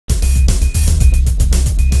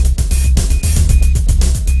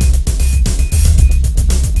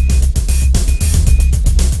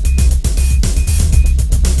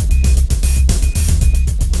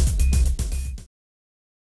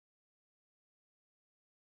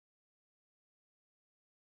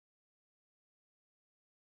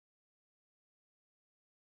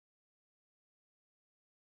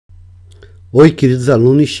Oi, queridos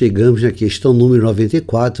alunos, chegamos na questão número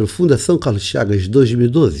 94, Fundação Carlos Chagas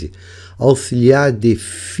 2012, Auxiliar de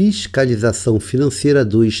Fiscalização Financeira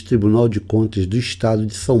 2, Tribunal de Contas do Estado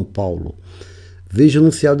de São Paulo. Veja o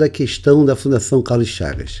enunciado da questão da Fundação Carlos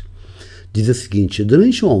Chagas. Diz o seguinte: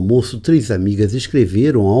 durante o almoço, três amigas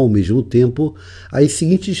escreveram ao mesmo tempo as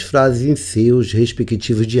seguintes frases em seus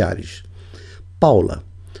respectivos diários. Paula: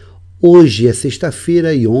 hoje é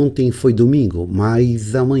sexta-feira e ontem foi domingo,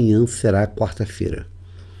 mas amanhã será quarta-feira.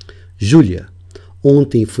 Júlia: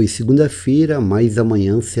 ontem foi segunda-feira, mas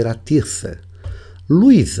amanhã será terça.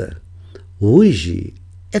 Luíza: hoje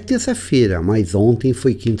é terça-feira, mas ontem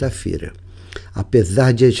foi quinta-feira.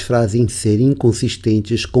 Apesar de as frases serem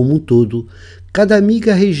inconsistentes como um todo, cada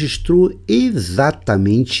amiga registrou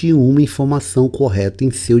exatamente uma informação correta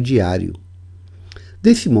em seu diário.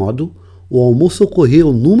 Desse modo, o almoço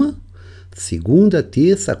ocorreu numa segunda,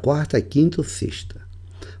 terça, quarta, quinta ou sexta.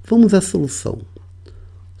 Vamos à solução.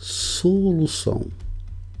 Solução.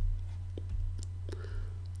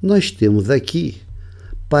 Nós temos aqui,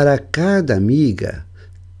 para cada amiga,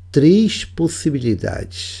 3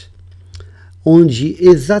 possibilidades, onde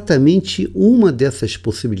exatamente uma dessas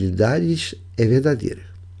possibilidades é verdadeira.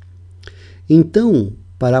 Então,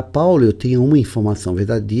 para a Paula eu tenho uma informação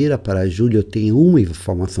verdadeira, para a Júlia eu tenho uma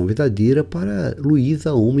informação verdadeira, para a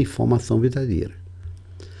Luíza uma informação verdadeira.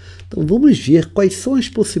 Então vamos ver quais são as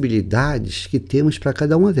possibilidades que temos para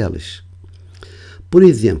cada uma delas. Por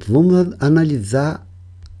exemplo, vamos analisar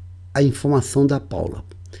a informação da Paula.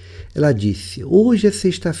 Ela disse, hoje é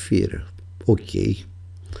sexta-feira. Ok.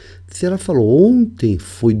 Se ela falou ontem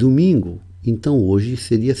foi domingo, então hoje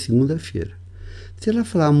seria segunda-feira. Se ela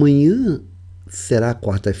falar amanhã será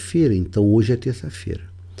quarta-feira, então hoje é terça-feira.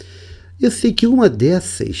 Eu sei que uma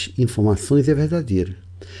dessas informações é verdadeira.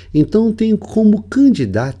 Então tenho como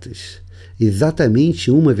candidatas exatamente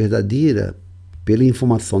uma verdadeira pela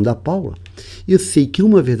informação da Paula. Eu sei que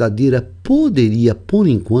uma verdadeira poderia, por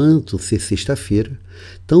enquanto, ser sexta-feira.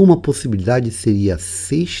 Então uma possibilidade seria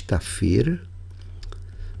sexta-feira.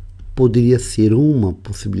 Poderia ser uma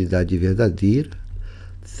possibilidade verdadeira.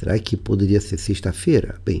 Será que poderia ser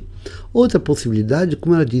sexta-feira? Bem, outra possibilidade,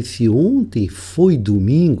 como ela disse, ontem foi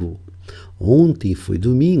domingo. Ontem foi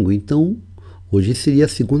domingo, então hoje seria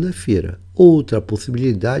segunda-feira. Outra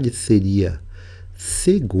possibilidade seria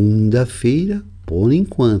segunda-feira, por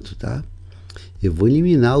enquanto, tá? Eu vou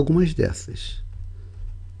eliminar algumas dessas.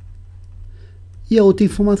 E a outra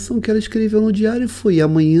informação que ela escreveu no diário foi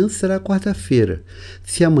amanhã será quarta-feira.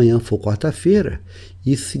 Se amanhã for quarta-feira,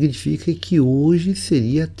 isso significa que hoje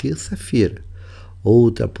seria terça-feira.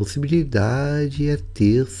 Outra possibilidade é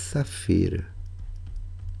terça-feira.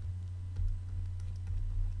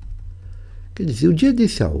 Quer dizer, o dia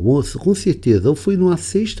desse almoço, com certeza, ou foi numa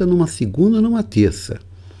sexta, numa segunda ou numa terça.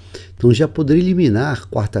 Então já poderia eliminar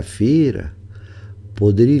quarta-feira,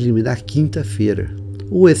 poderia eliminar quinta-feira.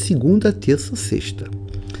 Ou é segunda, terça ou sexta.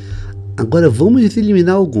 Agora vamos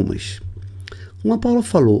eliminar algumas. Como a Paula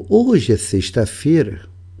falou, hoje é sexta-feira.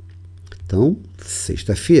 Então,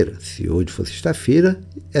 sexta-feira. Se hoje for sexta-feira,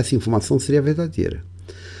 essa informação seria verdadeira.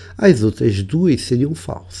 As outras duas seriam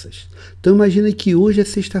falsas. Então, imagina que hoje é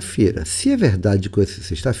sexta-feira. Se é verdade que hoje é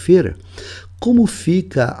sexta-feira, como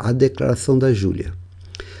fica a declaração da Júlia?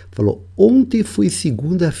 Falou, ontem foi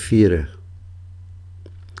segunda-feira.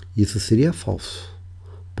 Isso seria falso,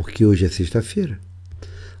 porque hoje é sexta-feira.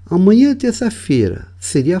 Amanhã é terça-feira,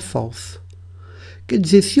 seria falso. Quer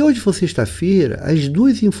dizer, se hoje for sexta-feira, as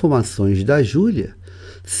duas informações da Júlia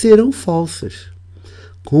serão falsas.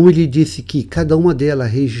 Como ele disse que cada uma delas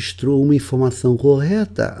registrou uma informação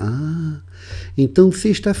correta, então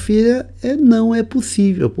sexta-feira não é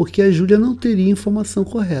possível, porque a Júlia não teria informação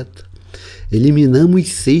correta. Eliminamos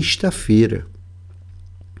sexta-feira.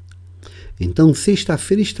 Então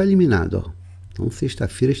sexta-feira está eliminado, ó. Então,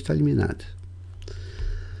 sexta-feira está eliminada.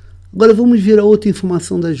 Agora, vamos ver a outra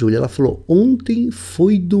informação da Júlia. Ela falou, ontem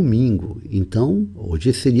foi domingo. Então,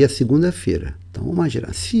 hoje seria segunda-feira. Então, vamos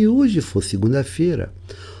imaginar. Se hoje for segunda-feira,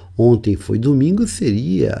 ontem foi domingo,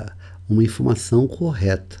 seria uma informação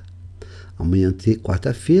correta. Amanhã,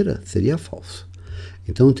 quarta-feira, seria falso.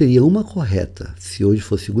 Então, eu teria uma correta. Se hoje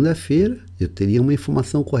for segunda-feira, eu teria uma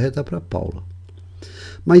informação correta para Paula.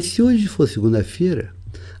 Mas se hoje for segunda-feira,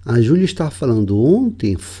 a Júlia está falando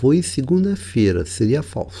ontem foi segunda-feira, seria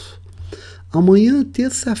falso. Amanhã,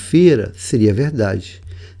 terça-feira, seria verdade.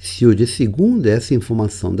 Se hoje é segunda, essa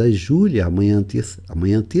informação da Júlia, amanhã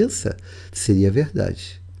terça, seria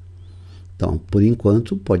verdade. Então, por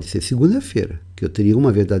enquanto, pode ser segunda-feira, que eu teria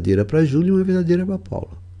uma verdadeira para a Júlia e uma verdadeira para a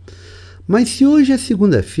Paula. Mas se hoje é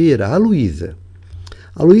segunda-feira, a Luíza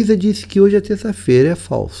disse que hoje é terça-feira, é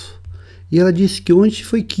falso. E ela disse que ontem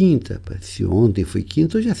foi quinta. Se ontem foi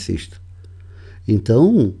quinta, hoje é sexta.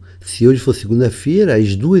 Então, se hoje for segunda-feira,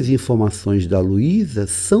 as duas informações da Luíza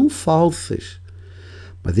são falsas.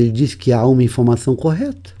 Mas ele disse que há uma informação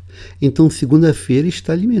correta. Então, segunda-feira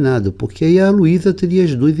está eliminado, porque aí a Luíza teria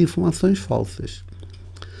as duas informações falsas.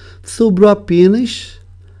 Sobrou apenas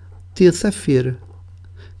terça-feira.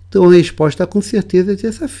 Então, a resposta com certeza é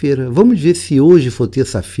terça-feira. Vamos ver se hoje for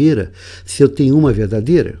terça-feira, se eu tenho uma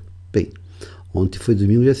verdadeira? Bem, ontem foi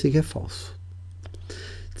domingo, já sei que é falso.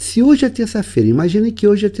 Se hoje é terça-feira, imagine que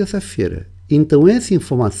hoje é terça-feira. Então, essa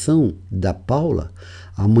informação da Paula,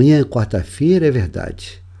 amanhã é quarta-feira, é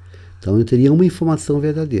verdade. Então, eu teria uma informação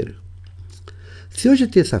verdadeira. Se hoje é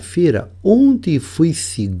terça-feira, ontem foi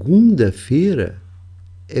segunda-feira,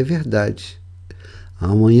 é verdade.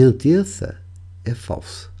 Amanhã, terça, é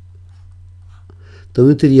falso. Então,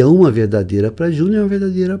 eu teria uma verdadeira para a Júlia e uma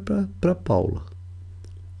verdadeira para a Paula.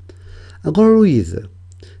 Agora, Luíza,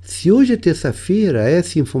 se hoje é terça-feira,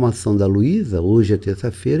 essa informação da Luíza, hoje é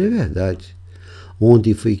terça-feira, é verdade.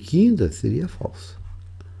 Ontem foi quinta, seria falso.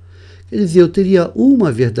 Quer dizer, eu teria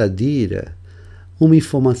uma verdadeira, uma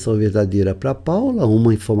informação verdadeira para a Paula,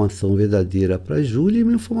 uma informação verdadeira para a Júlia e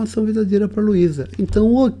uma informação verdadeira para a Luíza.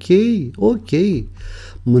 Então, ok.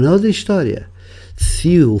 Moral da história.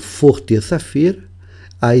 Se for terça-feira,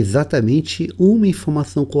 há exatamente uma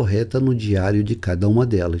informação correta no diário de cada uma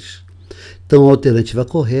delas. Então, a alternativa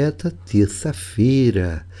correta,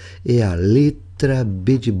 terça-feira, é a letra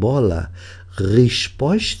B de bola.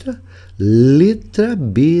 Resposta, letra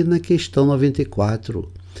B na questão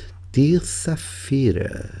 94.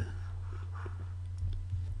 Terça-feira.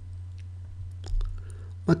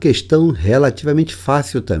 Uma questão relativamente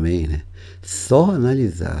fácil também, né? Só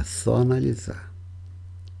analisar.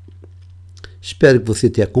 Espero que você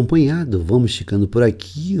tenha acompanhado. Vamos ficando por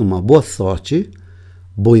aqui. Uma boa sorte,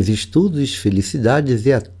 bons estudos, felicidades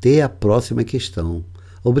e até a próxima questão.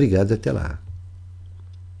 Obrigado, até lá.